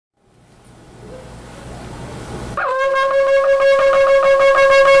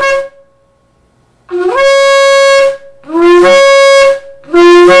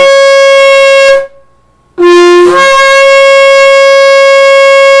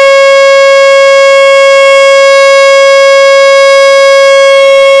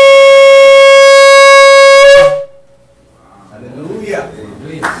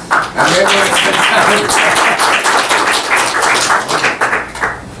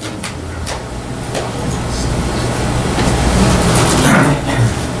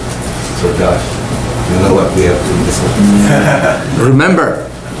gosh. You know what we have to listen. Remember,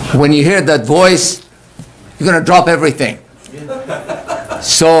 when you hear that voice, you're going to drop everything.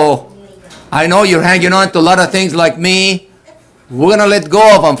 So, I know you're hanging on to a lot of things like me. We're going to let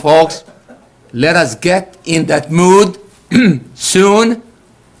go of them, folks. Let us get in that mood. Soon,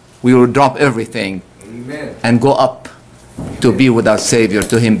 we will drop everything. Amen. And go up to be with our Savior.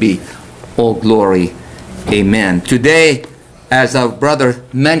 To Him be all glory. Amen. Today, as our brother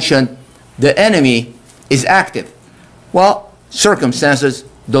mentioned, the enemy is active. Well, circumstances,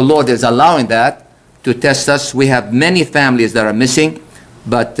 the Lord is allowing that to test us. We have many families that are missing,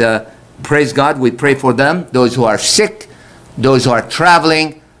 but praise God, we pray for them. Those who are sick, those who are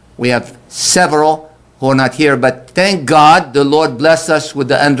traveling. We have several who are not here, but thank God the Lord blessed us with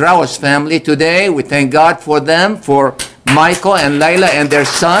the Andraus family today. We thank God for them, for Michael and Layla and their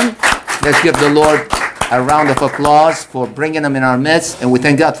son. Let's give the Lord a round of applause for bringing them in our midst. And we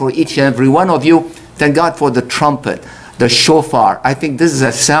thank God for each and every one of you. Thank God for the trumpet, the shofar. I think this is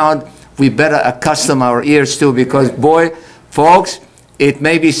a sound we better accustom our ears to, because boy, folks, it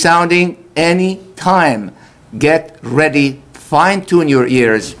may be sounding any time. Get ready, fine-tune your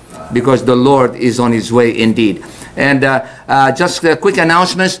ears, because the Lord is on His way indeed. And just quick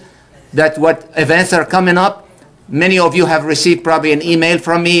announcements that what events are coming up. Many of you have received probably an email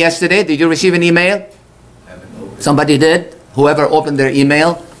from me yesterday. Did you receive an email? Somebody did? Whoever opened their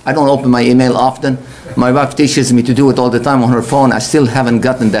email. I don't open my email often. My wife teaches me to do it all the time on her phone. I still haven't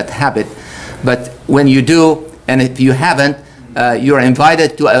gotten that habit. But when you do, and if you haven't, you're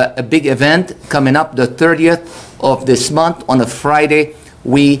invited to a big event coming up the 30th of this month on a Friday.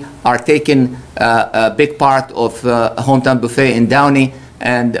 We are taking a big part of a hometown buffet in Downey,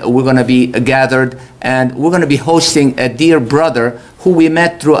 and we're going to be gathered, and we're going to be hosting a dear brother who we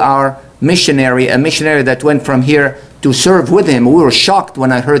met through our missionary, a missionary that went from here to serve with him. We were shocked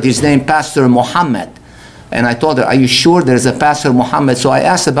when I heard his name, Pastor Muhammad. And I told her, are you sure there's a Pastor Muhammad? So I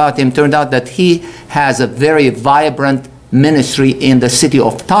asked about him. Turned out that he has a very vibrant ministry in the city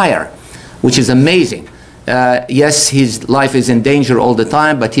of Tyre, which is amazing. Yes, his life is in danger all the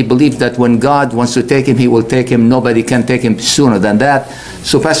time, but he believes that when God wants to take him, He will take him. Nobody can take him sooner than that.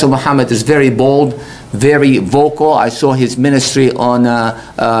 So Pastor Muhammad is very bold, very vocal. I saw his ministry on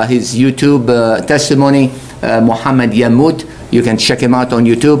his YouTube testimony, Muhammad Yamut. You can check him out on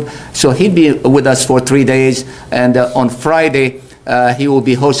YouTube. So he'll be with us for 3 days, and on Friday, he will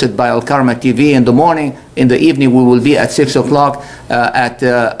be hosted by Al Karma TV in the morning. In the evening, we will be at 6 o'clock at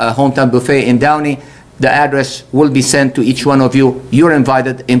a hometown buffet in Downey. The address will be sent to each one of you. You're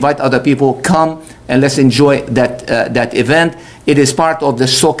invited. Invite other people. Come and let's enjoy that event. It is part of the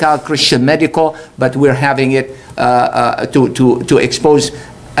SoCal Christian Medical, but we're having it to expose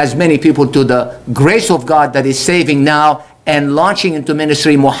as many people to the grace of God that is saving now and launching into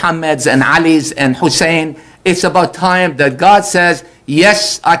ministry Muhammad's and Ali's and Hussein. It's about time that God says,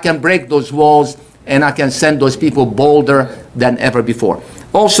 yes, I can break those walls and I can send those people bolder than ever before.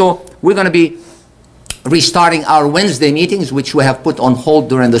 Also, we're going to be restarting our Wednesday meetings, which we have put on hold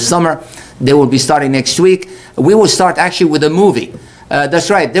during the summer. They will be starting next week. We will start actually with a movie.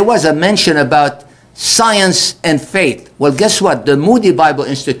 That's right. There was a mention about science and faith. Well, guess what? The Moody Bible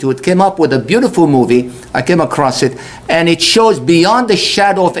Institute came up with a beautiful movie. I came across it, and it shows beyond the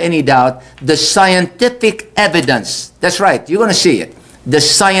shadow of any doubt the scientific evidence. That's right. You're going to see it. The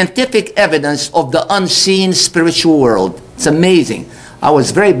scientific evidence of the unseen spiritual world. It's amazing. I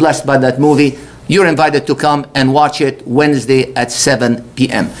was very blessed by that movie. You're invited to come and watch it Wednesday at 7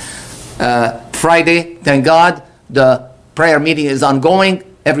 p.m. Friday, thank God, the prayer meeting is ongoing.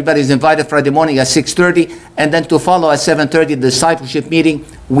 Everybody's invited Friday morning at 6:30. And then to follow at 7:30, the discipleship meeting.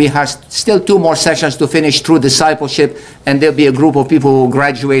 We have still 2 more sessions to finish through discipleship. And there'll be a group of people who will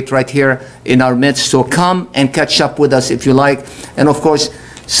graduate right here in our midst. So come and catch up with us if you like. And of course,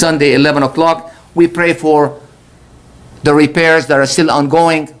 Sunday, 11 o'clock, we pray for the repairs that are still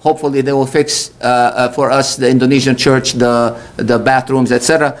ongoing. Hopefully they will fix for us, the Indonesian church, the bathrooms,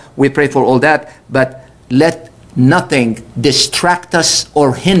 etc. We pray for all that, but let nothing distract us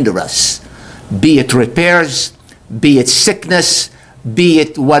or hinder us, be it repairs, be it sickness, be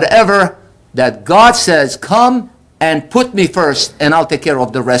it whatever, that God says, come and put me first and I'll take care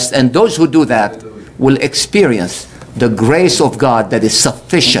of the rest. And those who do that will experience the grace of God that is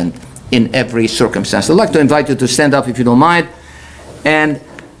sufficient in every circumstance. I'd like to invite you to stand up if you don't mind. And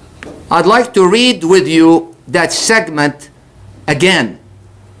I'd like to read with you that segment again.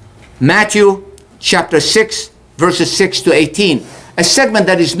 Matthew chapter 6, verses 6 to 18. A segment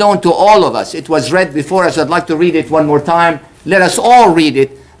that is known to all of us. It was read before us. I'd like to read it one more time. Let us all read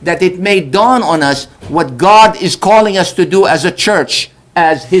it, that it may dawn on us what God is calling us to do as a church,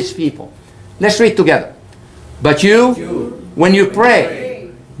 as His people. Let's read together. But you, when you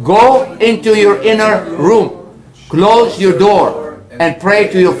pray, go into your inner room, close your door, and pray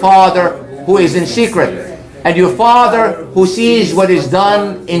to your Father who is in secret. And your Father who sees what is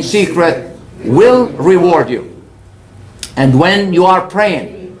done in secret will reward you. And when you are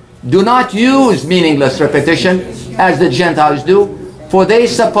praying, do not use meaningless repetition as the Gentiles do, for they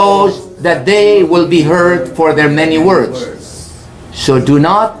suppose that they will be heard for their many words. So do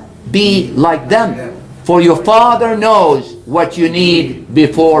not be like them, for your Father knows what you need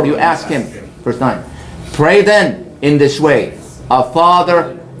before you ask Him. Verse 9. Pray then in this way: Our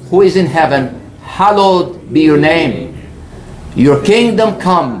Father who is in heaven, hallowed be your name. Your kingdom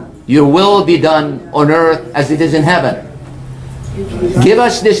come, your will be done on earth as it is in heaven. Give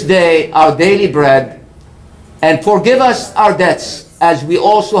us this day our daily bread, and forgive us our debts as we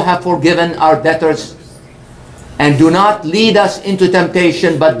also have forgiven our debtors. And do not lead us into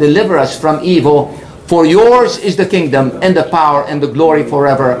temptation, but deliver us from evil. For yours is the kingdom and the power and the glory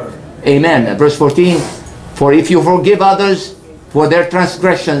forever. Amen. And verse 14. For if you forgive others for their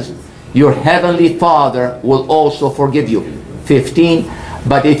transgressions, your heavenly Father will also forgive you. 15.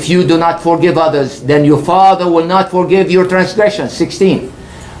 But if you do not forgive others, then your Father will not forgive your transgressions. 16.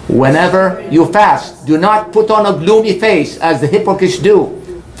 Whenever you fast, do not put on a gloomy face as the hypocrites do,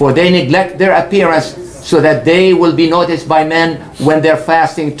 for they neglect their appearance so that they will be noticed by men when they're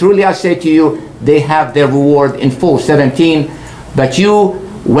fasting. Truly I say to you, they have their reward in full. 17. But you,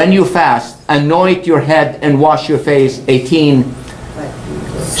 when you fast, anoint your head and wash your face. 18.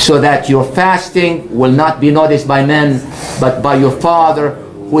 So that your fasting will not be noticed by men, but by your Father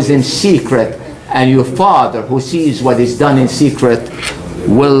who is in secret, and your Father who sees what is done in secret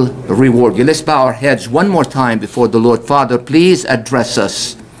will reward you. Let's bow our heads one more time before the Lord. Father, please address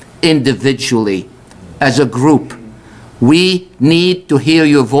us individually, as a group. We need to hear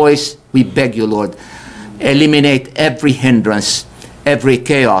your voice. We beg you, Lord. Eliminate every hindrance, every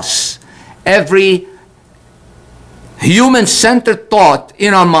chaos, every human-centered thought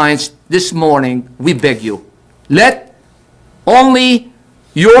in our minds this morning. We beg you. Let only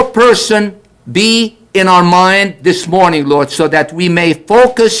your person be in our mind this morning, Lord, so that we may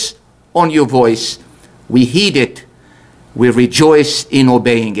focus on your voice. We heed it. We rejoice in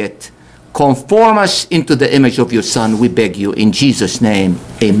obeying it. Conform us into the image of your Son, we beg you. In Jesus' name,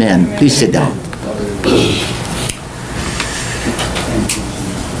 amen. Please sit down.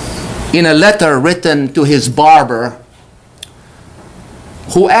 In a letter written to his barber,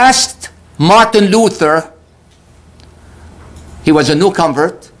 who asked Martin Luther, he was a new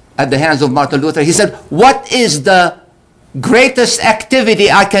convert at the hands of Martin Luther, he said, what is the greatest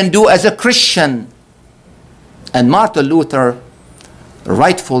activity I can do as a Christian? And Martin Luther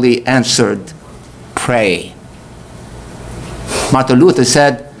rightfully answered, pray. Martin Luther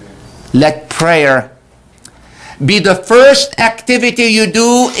said, let prayer be the first activity you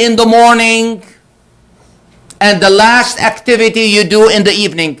do in the morning and the last activity you do in the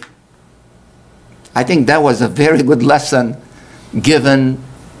evening. I think that was a very good lesson given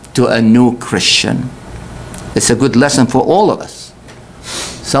to a new Christian. It's a good lesson for all of us.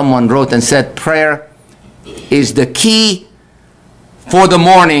 Someone wrote and said, prayer is the key for the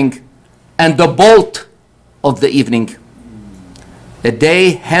morning and the bolt of the evening. A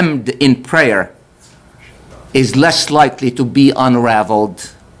day hemmed in prayer is less likely to be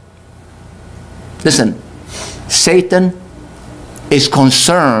unraveled. Listen, Satan is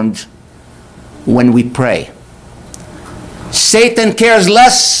concerned when we pray. Satan cares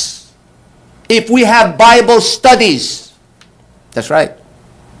less if we have Bible studies. That's right.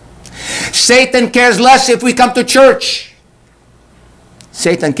 Satan cares less if we come to church.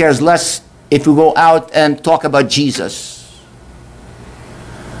 Satan cares less if we go out and talk about Jesus.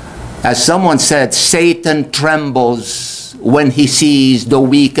 As someone said, Satan trembles when he sees the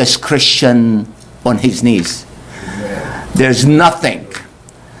weakest Christian on his knees. There's nothing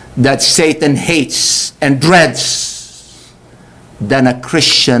that Satan hates and dreads than a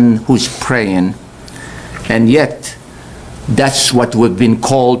Christian who's praying. And yet, that's what we've been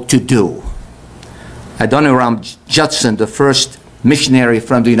called to do. Adoniram Judson, the first missionary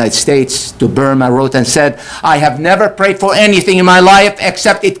from the United States to Burma, wrote and said, I have never prayed for anything in my life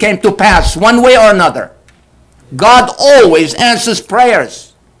except it came to pass one way or another. God always answers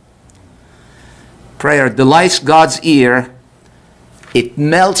prayers. Prayer delights God's ear, it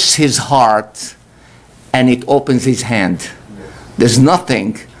melts his heart, and it opens his hand. There's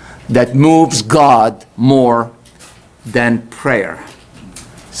nothing that moves God more than prayer.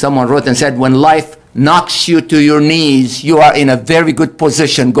 Someone wrote and said, when life knocks you to your knees, you are in a very good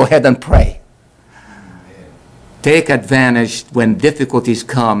position. Go ahead and pray. Take advantage when difficulties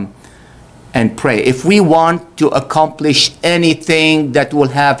come and pray. If we want to accomplish anything that will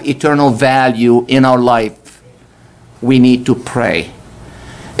have eternal value in our life, we need to pray.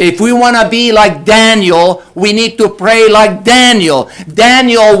 If we want to be like Daniel, we need to pray like Daniel.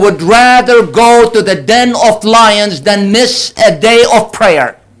 Daniel would rather go to the den of lions than miss a day of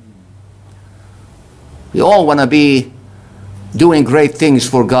prayer. We all want to be doing great things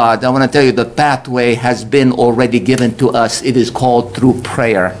for God. I want to tell you the pathway has been already given to us. It is called through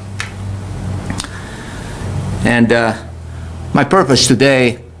prayer. And my purpose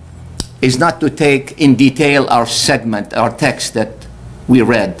today is not to take in detail our segment, our text that we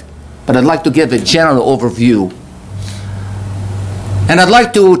read, but I'd like to give a general overview. And I'd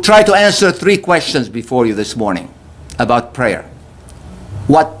like to try to answer 3 questions before you this morning about prayer.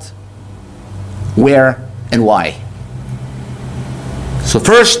 What, where, and why? So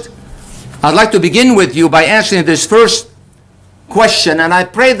first, I'd like to begin with you by answering this first question, and I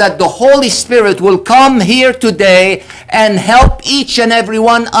pray that the Holy Spirit will come here today and help each and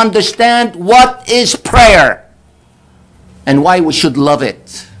everyone understand what is prayer and why we should love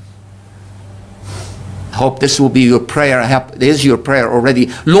it. I hope this will be your prayer. It is your prayer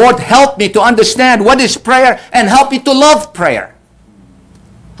already. Lord, help me to understand what is prayer and help me to love prayer.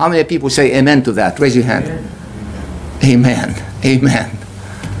 How many people say amen to that? Raise your hand. Amen. Amen.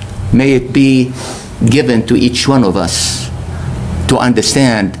 May it be given to each one of us to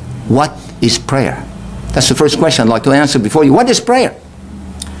understand what is prayer. That's the first question I'd like to answer before you. What is prayer?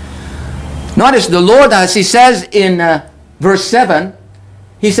 Notice the Lord, as He says in verse 7,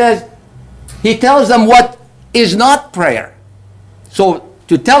 He says, He tells them what is not prayer. So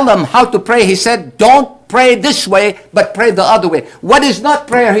to tell them how to pray, He said, don't pray this way, but pray the other way. What is not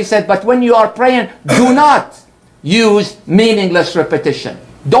prayer? He said, but when you are praying, do not use meaningless repetition.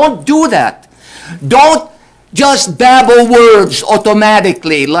 Don't do that. Don't just babble words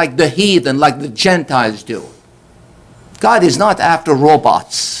automatically like the heathen, like the Gentiles do. God is not after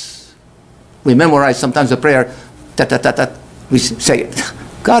robots. We memorize sometimes the prayer, we say it.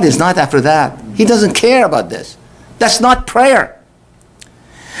 God is not after that. He doesn't care about this. That's not prayer.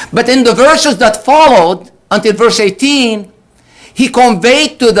 But in the verses that followed, until verse 18, He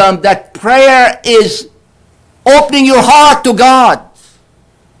conveyed to them that prayer is opening your heart to God.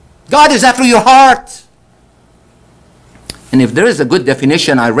 God is after your heart. And if there is a good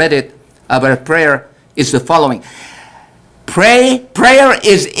definition, I read it about prayer, is the following. Prayer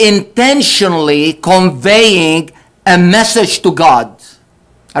is intentionally conveying a message to God.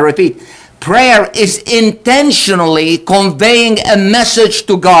 I repeat, prayer is intentionally conveying a message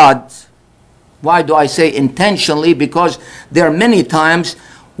to God. Why do I say intentionally? Because there are many times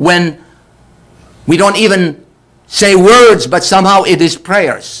when we don't even say words, but somehow it is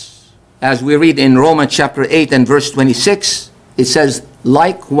prayers. As we read in Romans chapter 8 and verse 26, it says,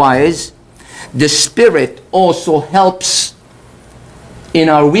 likewise, the Spirit also helps in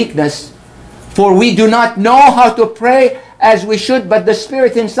our weakness, for we do not know how to pray as we should, but the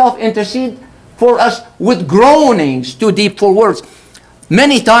Spirit Himself intercedes for us with groanings too deep for words.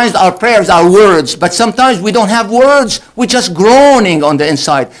 Many times our prayers are words, but sometimes we don't have words. We're just groaning on the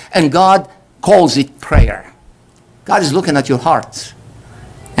inside. And God calls it prayer. God is looking at your heart.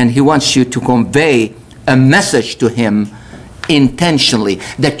 And He wants you to convey a message to Him intentionally,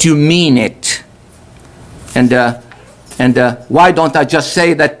 that you mean it. And why don't I just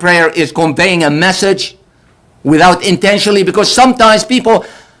say that prayer is conveying a message without intentionally? Because sometimes people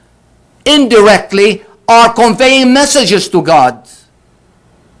indirectly are conveying messages to God.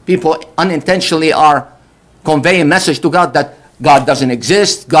 People unintentionally are conveying a message to God that God doesn't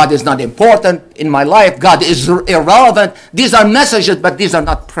exist, God is not important in my life, God is irrelevant. These are messages, but these are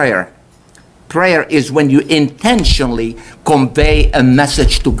not prayer. Prayer is when you intentionally convey a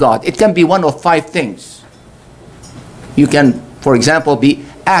message to God. It can be one of 5 things. You can, for example, be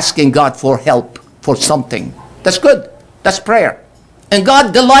asking God for help for something. That's good. That's prayer. And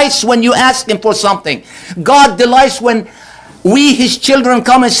God delights when you ask Him for something. God delights when we, His children,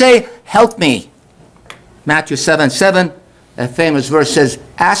 come and say, help me. Matthew 7:7, a famous verse says,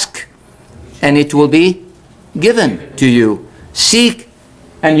 ask and it will be given to you. Seek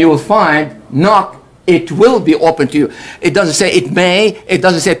and you will find. Knock, it will be open to you. It doesn't say it may. It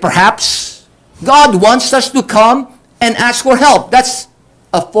doesn't say perhaps. God wants us to come and ask for help. That's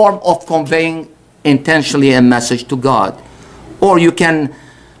a form of conveying intentionally a message to God. Or you can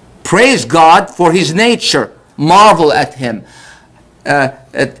praise God for His nature, marvel at Him,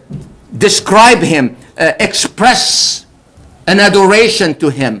 describe Him, express an adoration to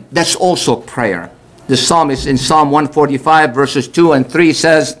Him. That's also prayer. The psalmist in Psalm 145 verses 2 and 3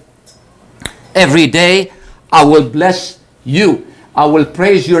 says, every day I will bless you. I will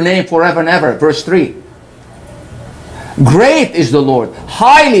praise your name forever and ever. Verse 3. Great is the Lord,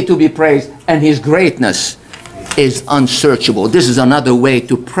 highly to be praised, and his greatness is unsearchable. This is another way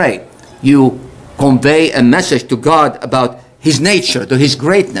to pray. You convey a message to God about his nature, to his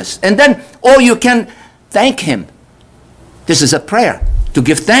greatness. And then, or you can thank him. This is a prayer, to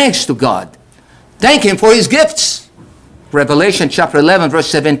give thanks to God. Thank him for his gifts. Revelation chapter 11 verse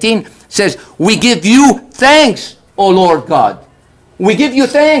 17 says, we give you thanks, O Lord God. We give you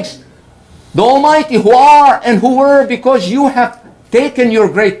thanks, the Almighty, who are and who were, because you have taken your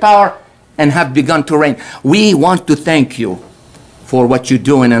great power and have begun to reign. We want to thank you for what you're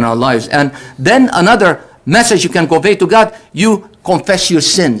doing in our lives. And then another message you can convey to God, you confess your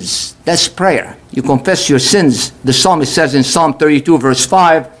sins. That's prayer. You confess your sins. The psalmist says in Psalm 32 verse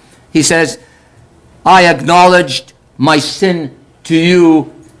 5, he says, I acknowledged my sin to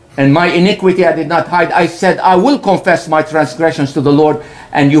you, and my iniquity I did not hide. I said, I will confess my transgressions to the Lord,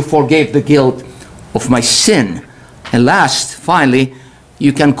 and you forgave the guilt of my sin. And last, finally,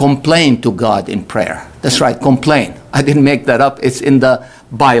 you can complain to God in prayer. That's right, complain. I didn't make that up. It's in the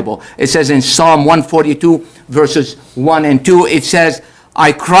Bible. It says in Psalm 142, verses 1 and 2, it says,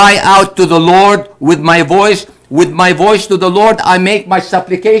 I cry out to the Lord with my voice to the Lord, I make my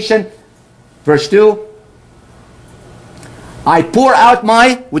supplication. Verse 2, I pour out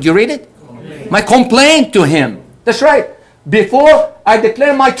my, would you read it? Complaint. My complaint to him. That's right. Before I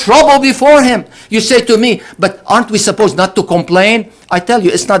declare my trouble before him. You say to me, but aren't we supposed not to complain? I tell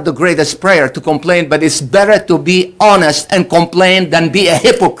you, it's not the greatest prayer to complain, but it's better to be honest and complain than be a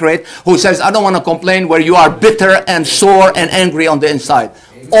hypocrite who says, I don't want to complain, where you are bitter and sore and angry on the inside.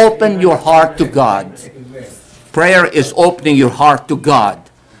 Amen. Open your heart to God. Amen. Prayer is opening your heart to God,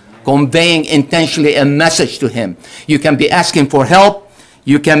 conveying intentionally a message to him. You can be asking for help.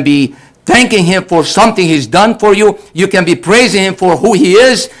 You can be thanking him for something he's done for you. You can be praising him for who he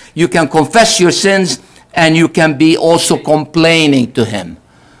is. You can confess your sins, and you can be also complaining to him.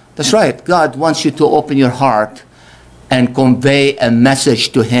 That's right. God wants you to open your heart and convey a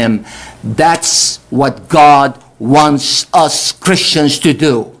message to him. That's what God wants us Christians to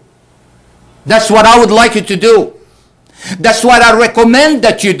do. That's what I would like you to do. That's what I recommend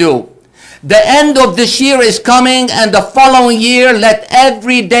that you do. The end of this year is coming, and the following year, let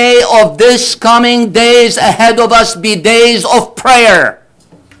every day of this coming days ahead of us be days of prayer.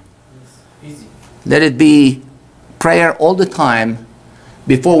 Let it be prayer all the time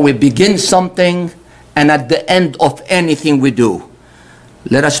before we begin something and at the end of anything we do.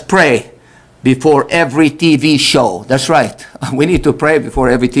 Let us pray before every TV show. That's right. We need to pray before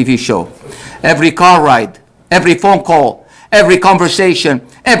every TV show, every car ride, every phone call, every conversation,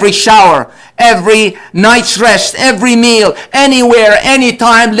 every shower, every night's rest, every meal, anywhere,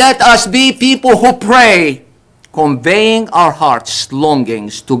 anytime. Let us be people who pray, conveying our hearts'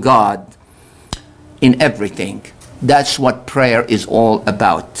 longings to God in everything. That's what prayer is all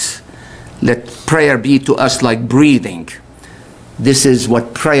about. Let prayer be to us like breathing. This is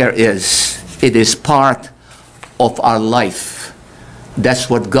what prayer is. It is part of our life. That's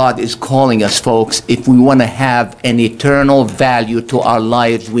what God is calling us, folks. If we want to have an eternal value to our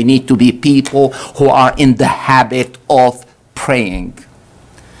lives, we need to be people who are in the habit of praying.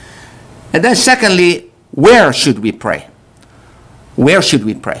 And then secondly, where should we pray? Where should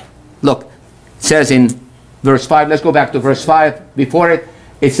we pray? Look, it says in verse 5, let's go back to verse 5. Before it,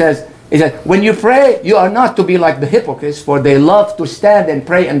 it says, when you pray, you are not to be like the hypocrites, for they love to stand and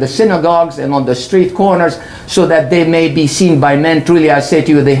pray in the synagogues and on the street corners, so that they may be seen by men. Truly I say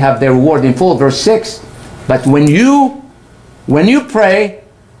to you, they have their reward in full. Verse 6, but when you pray,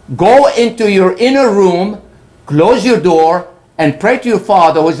 go into your inner room, close your door, and pray to your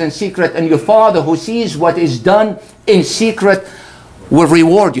Father who is in secret, and your Father who sees what is done in secret will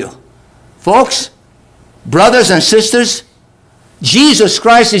reward you. Folks, brothers and sisters, Jesus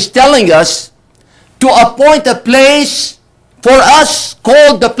Christ is telling us to appoint a place for us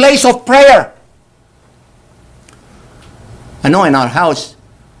called the place of prayer. I know in our house,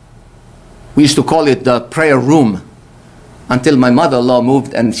 we used to call it the prayer room until my mother-in-law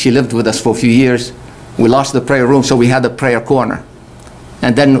moved and she lived with us for a few years. We lost the prayer room, so we had a prayer corner.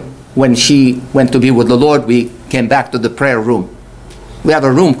 And then when she went to be with the Lord, we came back to the prayer room. We have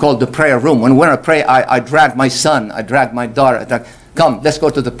a room called the prayer room. When I pray, I drag my son, I drag my daughter, come, let's go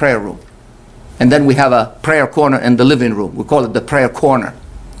to the prayer room. And then we have a prayer corner in the living room. We call it the prayer corner.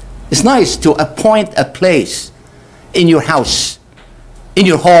 It's nice to appoint a place in your house, in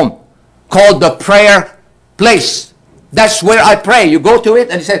your home, called the prayer place. That's where I pray. You go to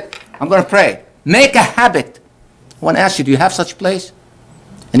it and you say, I'm going to pray. Make a habit. I want to ask you, do you have such a place?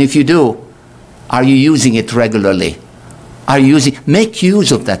 And if you do, are you using it regularly? are you using? Make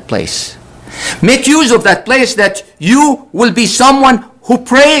use of that place. Make use of that place that you will be someone who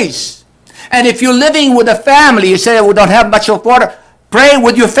prays. And if you're living with a family, you say, we don't have much of water, pray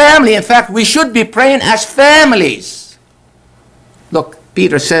with your family. In fact, we should be praying as families. Look,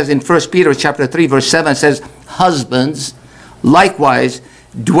 Peter says in 1 Peter chapter 3, verse 7, says, husbands, likewise,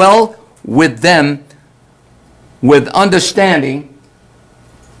 dwell with them with understanding,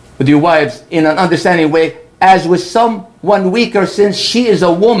 with your wives in an understanding way, as with someone weaker, since she is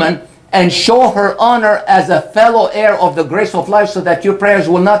a woman, and show her honor as a fellow heir of the grace of life, so that your prayers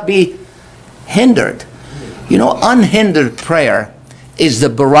will not be hindered. You know, unhindered prayer is the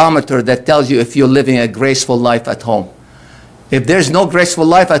barometer that tells you if you're living a graceful life at home. If there's no graceful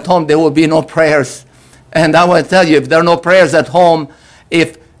life at home, there will be no prayers. And I want to tell you, if there are no prayers at home,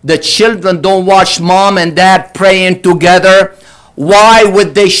 if the children don't watch mom and dad praying together, why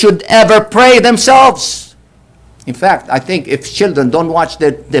would they should ever pray themselves? In fact, I think if children don't watch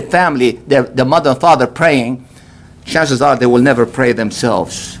their family, their mother and father praying, chances are they will never pray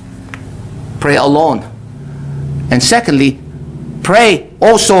themselves. Pray alone. And secondly, pray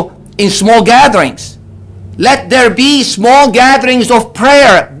also in small gatherings. Let there be small gatherings of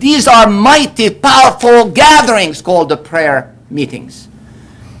prayer. These are mighty, powerful gatherings called the prayer meetings.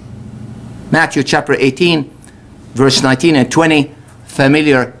 Matthew chapter 18, verse 19 and 20,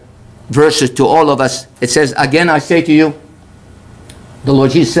 familiar verses to all of us. It says, again I say to you, the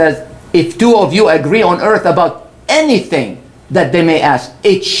Lord Jesus says, if two of you agree on earth about anything that they may ask,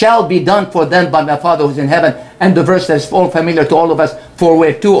 it shall be done for them by my Father who is in heaven. And the verse that is all familiar to all of us, for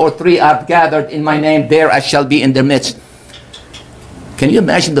where 2 or 3 are gathered in my name, there I shall be in their midst. Can you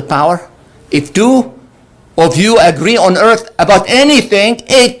imagine the power? If 2 of you agree on earth about anything,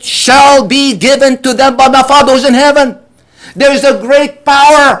 it shall be given to them by my Father who is in heaven. There is a great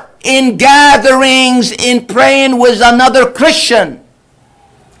power in gatherings, in praying with another Christian.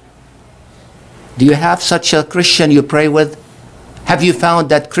 Do you have such a Christian you pray with? Have you found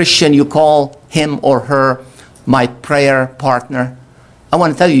that Christian you call him or her my prayer partner? I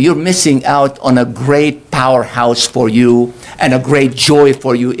want to tell you, you're missing out on a great powerhouse for you and a great joy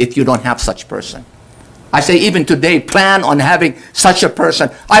for you if you don't have such person. I say even today, plan on having such a person.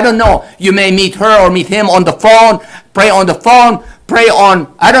 I don't know, you may meet her or meet him on the phone, pray on the phone, pray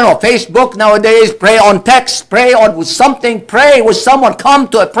on, I don't know, Facebook nowadays, pray on text, pray on with something, pray with someone, come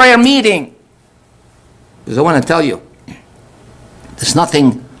to a prayer meeting. Because I want to tell you, there's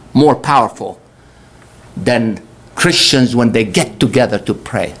nothing more powerful than Christians when they get together to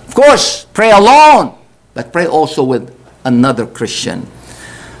pray. Of course, pray alone, but pray also with another Christian.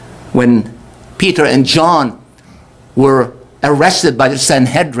 When Peter and John were arrested by the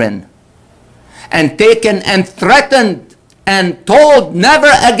Sanhedrin and taken and threatened and told never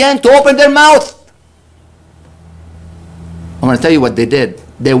again to open their mouth, I want to tell you what they did.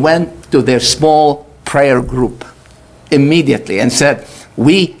 They went to their small prayer group immediately and said,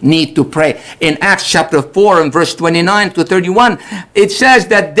 we need to pray. In Acts chapter 4 and verse 29 to 31, it says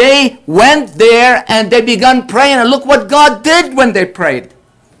that they went there and they began praying. And look what God did when they prayed.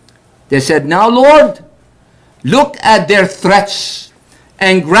 They said, now Lord, look at their threats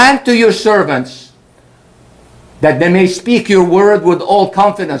and grant to your servants that they may speak your word with all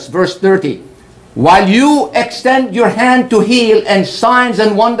confidence. Verse 30. While you extend your hand to heal, and signs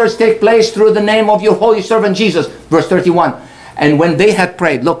and wonders take place through the name of your holy servant Jesus. Verse 31. And when they had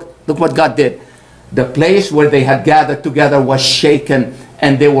prayed, look what God did. The place where they had gathered together was shaken,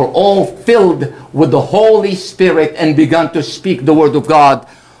 and they were all filled with the Holy Spirit and began to speak the word of God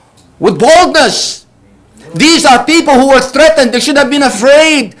with boldness. These are people who were threatened. They should have been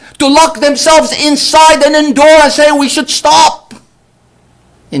afraid to lock themselves inside and endure and say, we should stop.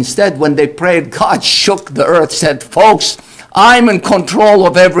 Instead, when they prayed, God shook the earth, said, folks, I'm in control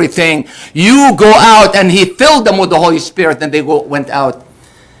of everything. You go out. And he filled them with the Holy Spirit, and they went out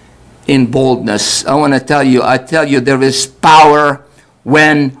in boldness. I want to tell you, there is power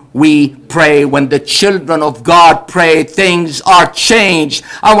when we pray. When the children of God pray, things are changed.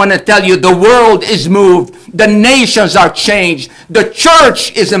 I want to tell you, the world is moved. The nations are changed. The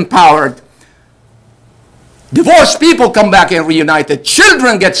church is empowered. Divorced people come back and reunited.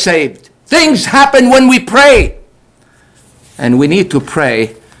 Children get saved. Things happen when we pray. And we need to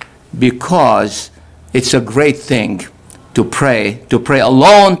pray because it's a great thing to pray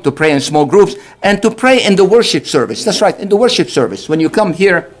alone, to pray in small groups, and to pray in the worship service. That's right, in the worship service. When you come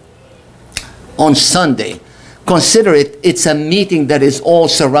here on Sunday, consider it's a meeting that is all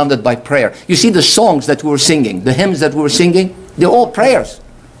surrounded by prayer. You see the songs that we were singing, the hymns that we were singing, they're all prayers.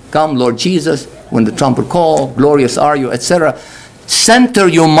 Come, Lord Jesus, when the trumpet call, glorious are you, etc. center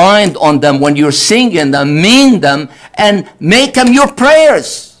your mind on them when you're singing them, mean them, and make them your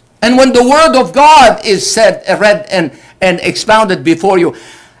prayers. And when the word of God is said, read, and expounded before you,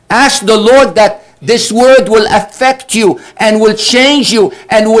 ask the Lord that this word will affect you and will change you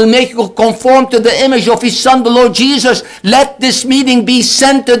and will make you conform to the image of His Son, the Lord Jesus. Let this meeting be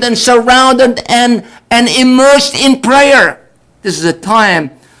centered and surrounded and immersed in prayer. This is a time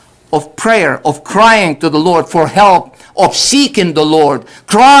of prayer, of crying to the Lord for help, of seeking the Lord.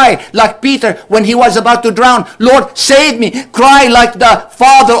 Cry like Peter when he was about to drown. Lord, save me. Cry like the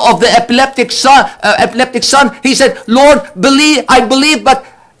father of the epileptic son. He said, Lord, I believe, but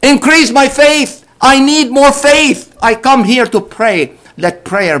increase my faith. I need more faith. I come here to pray. Let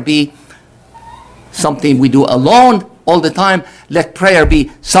prayer be something we do alone all the time. Let prayer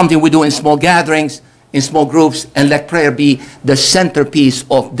be something we do in small gatherings, in small groups, and let prayer be the centerpiece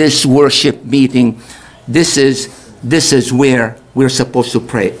of this worship meeting. This is where we're supposed to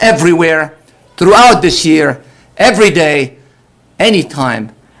pray. Everywhere, throughout this year, every day,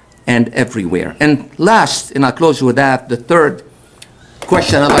 anytime, and everywhere. And last, and I'll close with that, the third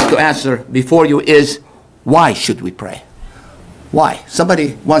question I'd like to answer before you is, why should we pray? Why?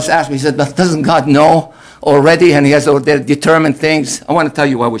 Somebody once asked me, he said, but doesn't God know already and He has determined things? I want to tell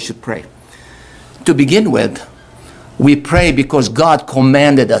you why we should pray. To begin with, we pray because God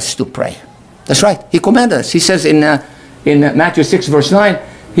commanded us to pray. That's right. He commanded us. He says in Matthew 6 verse 9,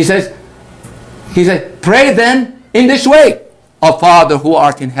 He said, pray then in this way. Our Father who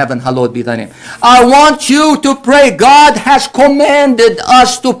art in heaven, hallowed be thy name. I want you to pray. God has commanded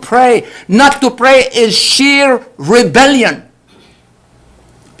us to pray. Not to pray is sheer rebellion.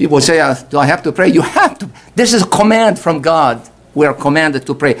 People say, do I have to pray? You have to. This is a command from God. We are commanded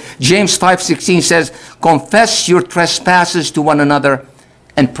to pray. James 5:16 says, confess your trespasses to one another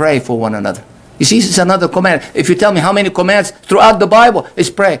and pray for one another. You see, this is another command. If you tell me how many commands throughout the Bible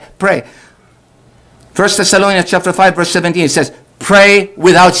is pray, pray. 1 Thessalonians chapter 5 verse 17 it says, pray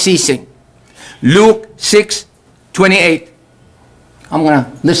without ceasing. Luke 6:28. I'm going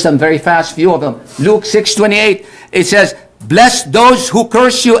to list them very fast, few of them. Luke 6:28, it says, bless those who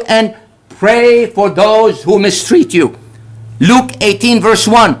curse you and pray for those who mistreat you. Luke 18 verse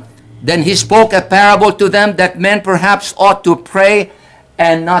 1, then He spoke a parable to them that men perhaps ought to pray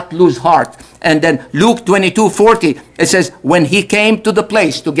and not lose heart. And then Luke 22:40, it says, when He came to the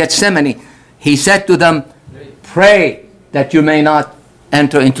place, to Gethsemane, He said to them, pray that you may not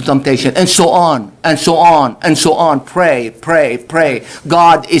enter into temptation. And so on, and so on, and so on. Pray, pray, pray.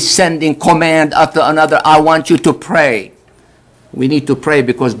 God is sending command after another. I want you to pray. We need to pray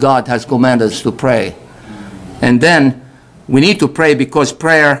because God has commanded us to pray. And then we need to pray because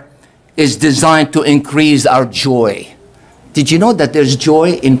prayer is designed to increase our joy. Did you know that there's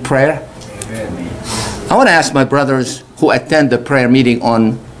joy in prayer? I want to ask my brothers who attend the prayer meeting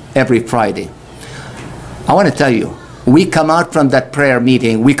on every Friday. I want to tell you, we come out from that prayer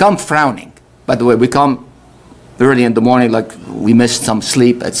meeting, we come frowning. By the way, we come early in the morning like we missed some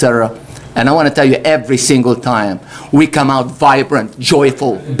sleep, etc. And I want to tell you, every single time, we come out vibrant,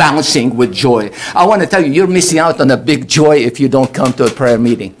 joyful, bouncing with joy. I want to tell you, you're missing out on a big joy if you don't come to a prayer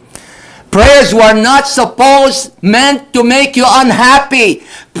meeting. Prayers were not meant to make you unhappy.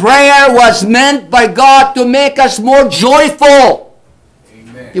 Prayer was meant by God to make us more joyful.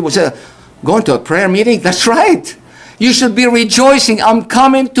 Amen. People say, going to a prayer meeting? That's right. You should be rejoicing. I'm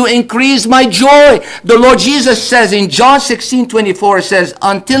coming to increase my joy. The Lord Jesus says in John 16:24, it says,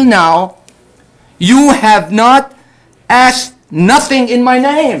 until now, you have not asked nothing in my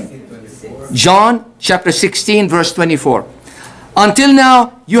name. John chapter 16 verse 24. Until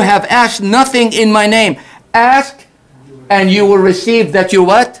now, you have asked nothing in my name. Ask and you will receive that you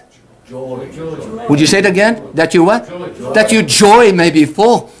what? Joy. Would you say it again? That you what? Joy. That your joy may be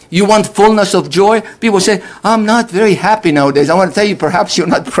full. You want fullness of joy? People say, I'm not very happy nowadays. I want to tell you, perhaps you're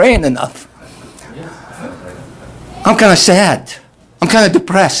not praying enough. I'm kind of sad. I'm kind of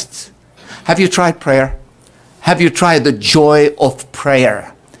depressed. Have you tried prayer? Have you tried the joy of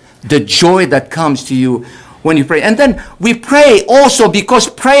prayer? The joy that comes to you when you pray. And then we pray also because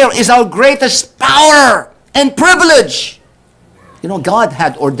prayer is our greatest power and privilege. You know, God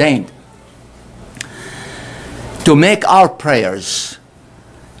had ordained to make our prayers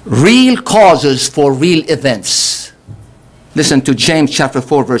real causes for real events. Listen to James chapter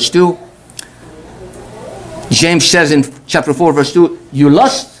 4 verse 2. James says in chapter 4 verse 2, you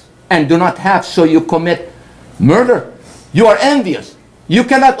lust and do not have, so you commit murder. You are envious. You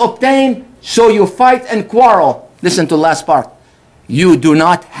cannot obtain, so you fight and quarrel. Listen to the last part. You do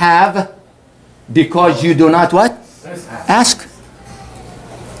not have because you do not what? Ask.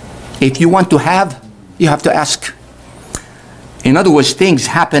 If you want to have, you have to ask. In other words, things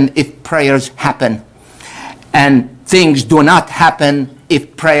happen if prayers happen. And things do not happen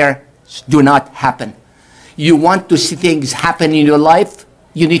if prayers do not happen. You want to see things happen in your life,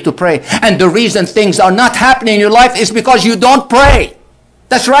 you need to pray. And the reason things are not happening in your life is because you don't pray.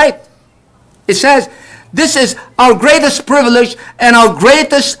 That's right. It says, this is our greatest privilege and our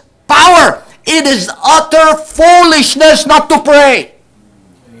greatest power. It is utter foolishness not to pray.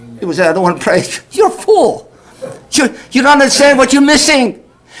 People say, I don't want to pray. You're a fool. You don't understand what you're missing.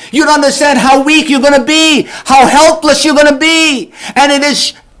 You don't understand how weak you're going to be, how helpless you're going to be. And it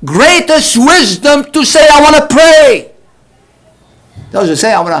is greatest wisdom to say, I want to pray. Those who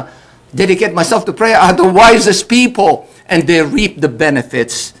say, I want to dedicate myself to prayer are the wisest people, and they reap the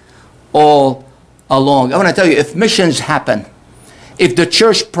benefits all along. I want to tell you, if missions happen, if the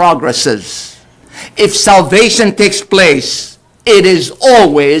church progresses, if salvation takes place, it is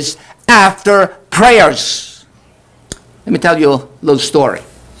always after prayers. Let me tell you a little story.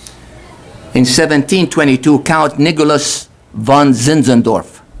 In 1722, Count Nicholas von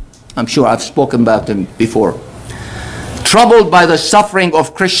Zinzendorf, I'm sure I've spoken about him before, troubled by the suffering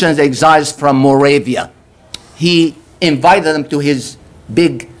of Christians exiles from Moravia, he invited them to his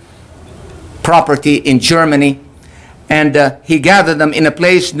big property in Germany, and he gathered them in a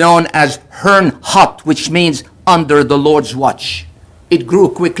place known as Herrnhut, which means under the Lord's watch. It grew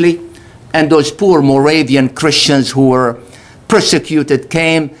quickly, and those poor Moravian Christians who were persecuted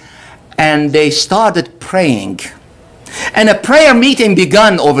came, and they started praying. And a prayer meeting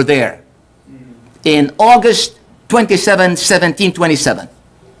began over there in August 27, 1727.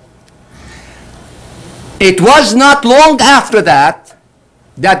 It was not long after that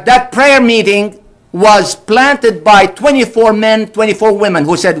that prayer meeting was planted by 24 men, 24 women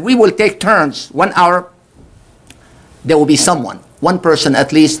who said, we will take turns. 1 hour, there will be someone, one person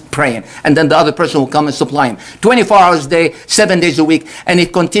at least praying, and then the other person will come and supply him. 24 hours a day, 7 days a week, and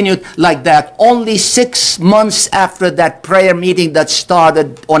it continued like that. Only 6 months after that prayer meeting that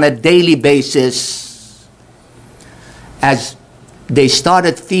started on a daily basis, as they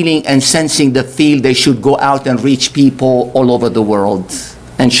started feeling and sensing the feel they should go out and reach people all over the world.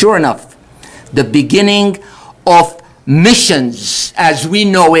 And sure enough, the beginning of missions as we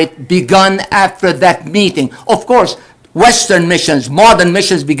know it began after that meeting. Of course, Western missions, modern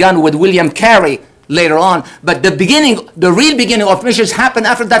missions began with William Carey later on, but the beginning, the real beginning of missions happened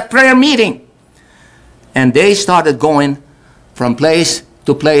after that prayer meeting. And they started going from place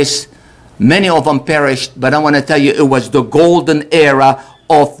to place. Many of them perished, but I want to tell you, it was the golden era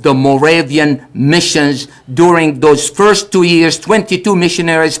of the Moravian missions. During those first 2 years, 22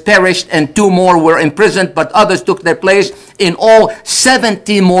 missionaries perished and 2 more were imprisoned, but others took their place. In all,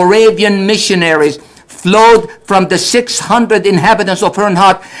 70 Moravian missionaries flowed from the 600 inhabitants of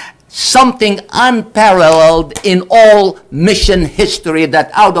Herrnhut, something unparalleled in all mission history,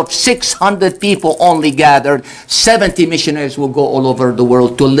 that out of 600 people only gathered, 70 missionaries will go all over the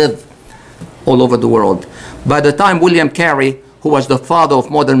world to live all over the world. By the time William Carey, who was the father of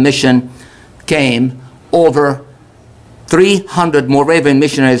modern mission, came, over 300 Moravian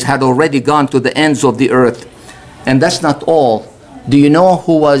missionaries had already gone to the ends of the earth. And that's not all. Do you know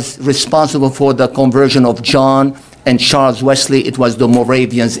who was responsible for the conversion of John and Charles Wesley? It was the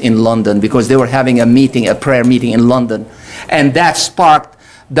Moravians in London, because they were having a meeting, a prayer meeting in London. And that sparked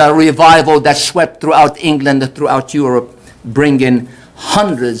the revival that swept throughout England, throughout Europe, bringing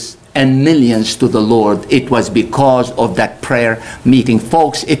hundreds and millions to the Lord. It was because of that prayer meeting.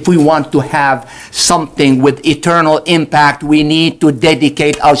 Folks, if we want to have something with eternal impact, we need to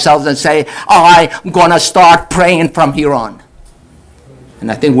dedicate ourselves and say, I'm going to start praying from here on.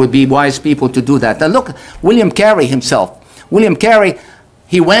 And I think we'd be wise people to do that. Now look, William Carey himself. William Carey,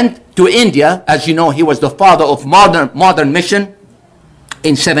 he went to India. As you know, he was the father of modern mission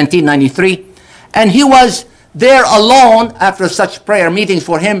in 1793. And he was there alone after such prayer meetings.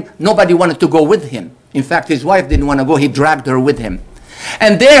 For him, nobody wanted to go with him. In fact, his wife didn't want to go. He dragged her with him.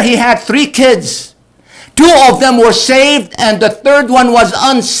 And there he had 3 kids. 2 of them were saved, and the 3rd one was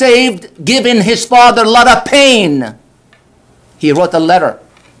unsaved, giving his father a lot of pain. He wrote a letter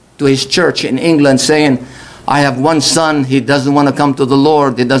to his church in England saying, I have one son, he doesn't want to come to the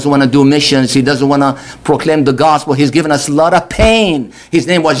Lord, he doesn't want to do missions, he doesn't want to proclaim the gospel, he's given us a lot of pain. His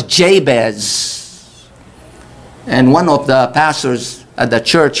name was Jabez. And one of the pastors at the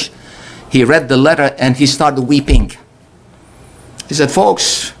church, he read the letter and he started weeping. He said,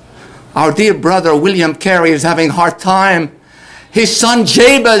 folks, our dear brother William Carey is having a hard time. His son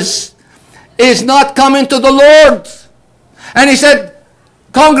Jabez is not coming to the Lord. And he said,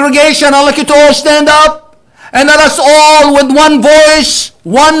 congregation, I'd like you to all stand up And let us all with one voice,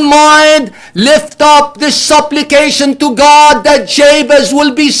 one mind, lift up this supplication to God that Jabez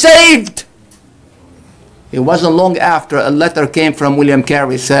will be saved. It wasn't long after a letter came from William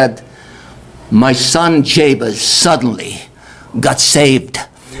Carey, said, my son Jabez suddenly got saved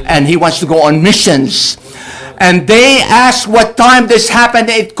and he wants to go on missions. And they asked what time this happened.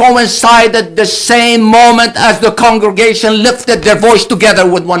 It coincided the same moment as the congregation lifted their voice together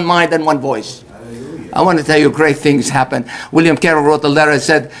with one mind and one voice. I want to tell you, great things happen. William Carey wrote a letter and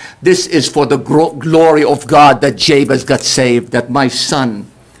said, this is for the glory of God that Jabez got saved, that my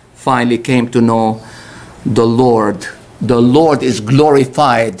son finally came to know the Lord. The Lord is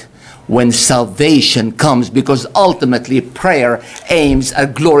glorified when salvation comes, because ultimately prayer aims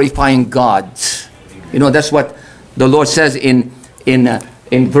at glorifying God. You know, that's what the Lord says in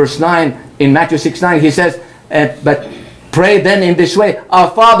verse 9, in Matthew 6:9. He says, but pray then in this way,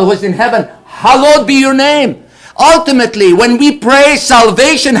 our Father who is in heaven, hallowed be your name. Ultimately, when we pray,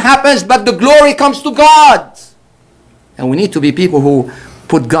 salvation happens, but the glory comes to God. And we need to be people who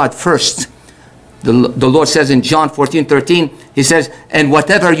put God first. The Lord says in John 14:13, he says, and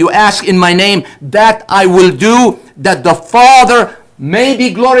whatever you ask in my name, that I will do, that the Father may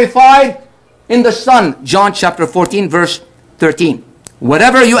be glorified in the Son. John chapter 14, verse 13.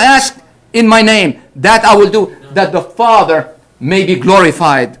 Whatever you ask in my name, that I will do, that the Father may be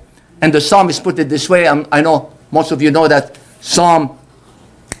glorified. And the psalmist put it this way. I know most of you know that Psalm,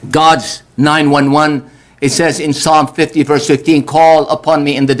 God's 911. It says in Psalm 50, verse 15, call upon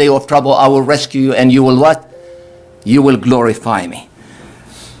me in the day of trouble. I will rescue you, and you will what? You will glorify me.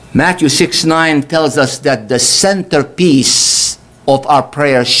 Matthew 6:9 tells us that the centerpiece of our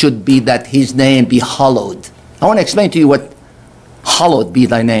prayer should be that his name be hallowed. I want to explain to you what hallowed be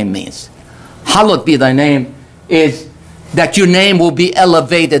thy name means. Hallowed be thy name is that your name will be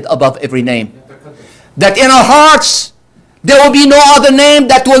elevated above every name. That in our hearts, there will be no other name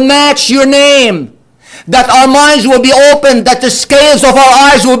that will match your name. That our minds will be opened, that the scales of our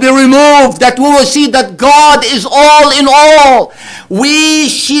eyes will be removed, that we will see that God is all in all. We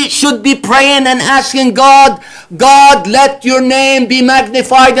should be praying and asking God, God, let your name be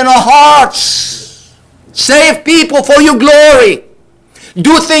magnified in our hearts. Save people for your glory.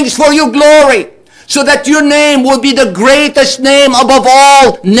 Do things for your glory, so that your name will be the greatest name above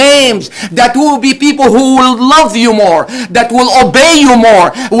all names. That we will be people who will love you more, that will obey you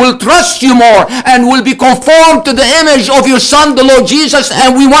more, will trust you more, and will be conformed to the image of your Son, the Lord Jesus.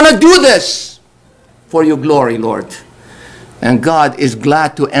 And we want to do this for your glory, Lord. And God is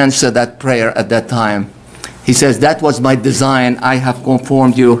glad to answer that prayer at that time. He says, that was my design. I have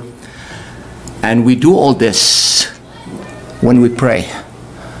conformed you. And we do all this when we pray.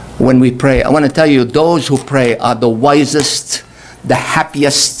 When we pray, I want to tell you, those who pray are the wisest, the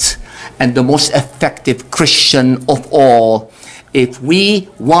happiest, and the most effective Christian of all. If we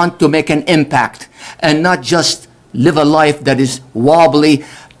want to make an impact and not just live a life that is wobbly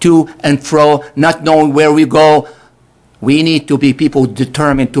to and fro, not knowing where we go, we need to be people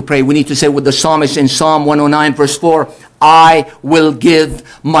determined to pray. We need to say with the psalmist in Psalm 109 verse 4, I will give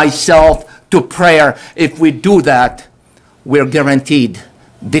myself to prayer. If we do that, we're guaranteed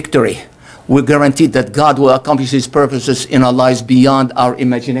victory. We're guaranteed that God will accomplish his purposes in our lives beyond our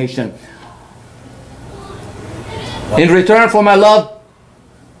imagination. In return for my love,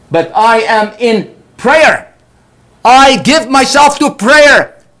 but I am in prayer. I give myself to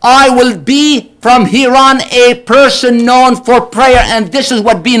prayer. I will be from here on a person known for prayer. And this is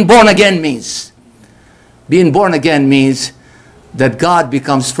what being born again means. Being born again means that God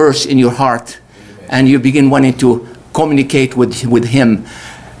becomes first in your heart, and you begin wanting to communicate with him.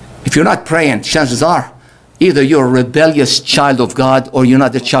 If you're not praying, chances are either you're a rebellious child of God or you're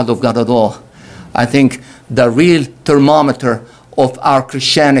not a child of God at all. I think the real thermometer of our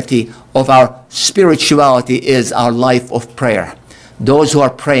Christianity, of our spirituality, is our life of prayer. Those who are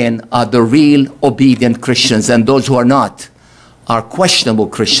praying are the real obedient Christians, and those who are not are questionable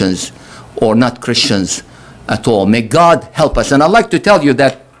Christians or not Christians at all. May God help us. And I'd like to tell you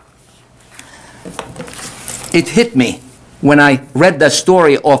that it hit me when I read the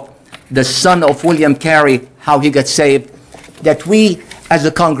story of the son of William Carey, how he got saved, that we as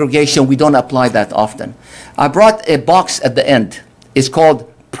a congregation, we don't apply that often. I brought a box at the end. It's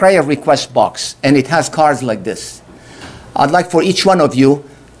called prayer request box, and it has cards like this. I'd like for each one of you,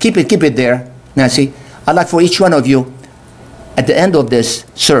 keep it there, Nancy. I'd like for each one of you at the end of this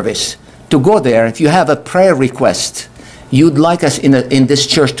service to go there. If you have a prayer request, you'd like us in this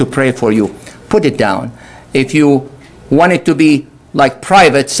church to pray for you, put it down. If you want it to be like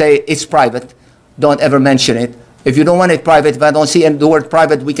private, say it's private. Don't ever mention it. If you don't want it private, if I don't see the word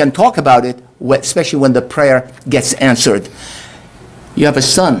private, we can talk about it, especially when the prayer gets answered. You have a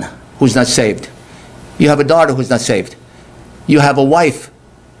son who's not saved. You have a daughter who's not saved. You have a wife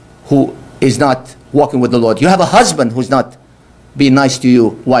who is not walking with the Lord. You have a husband who's not being nice to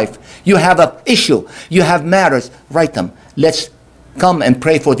you, wife. You have an issue. You have matters. Write them. Let's come and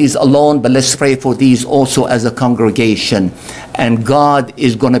pray for these alone, but let's pray for these also as a congregation. And God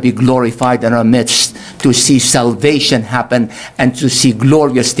is going to be glorified in our midst to see salvation happen and to see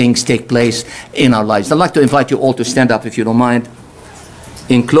glorious things take place in our lives. I'd like to invite you all to stand up if you don't mind.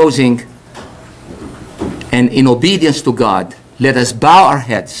 In closing, and in obedience to God, let us bow our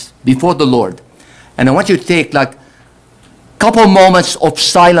heads before the Lord. And I want you to take like a couple moments of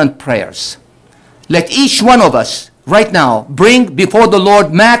silent prayers. Let each one of us right now bring before the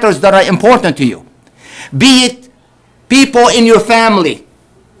Lord matters that are important to you. Be it people in your family,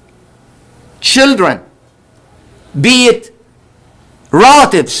 children, be it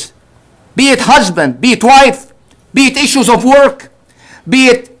relatives, be it husband, be it wife, be it issues of work, be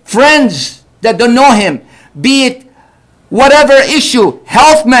it friends that don't know him, be it whatever issue,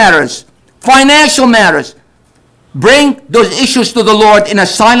 health matters, financial matters. Bring those issues to the Lord in a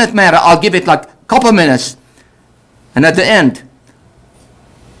silent manner. I'll give it like a couple minutes. And at the end,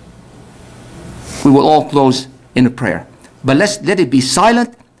 we will all close in a prayer. But let it be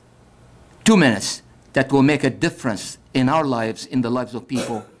silent, 2 minutes, that will make a difference in our lives, in the lives of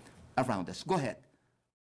people around us. Go ahead.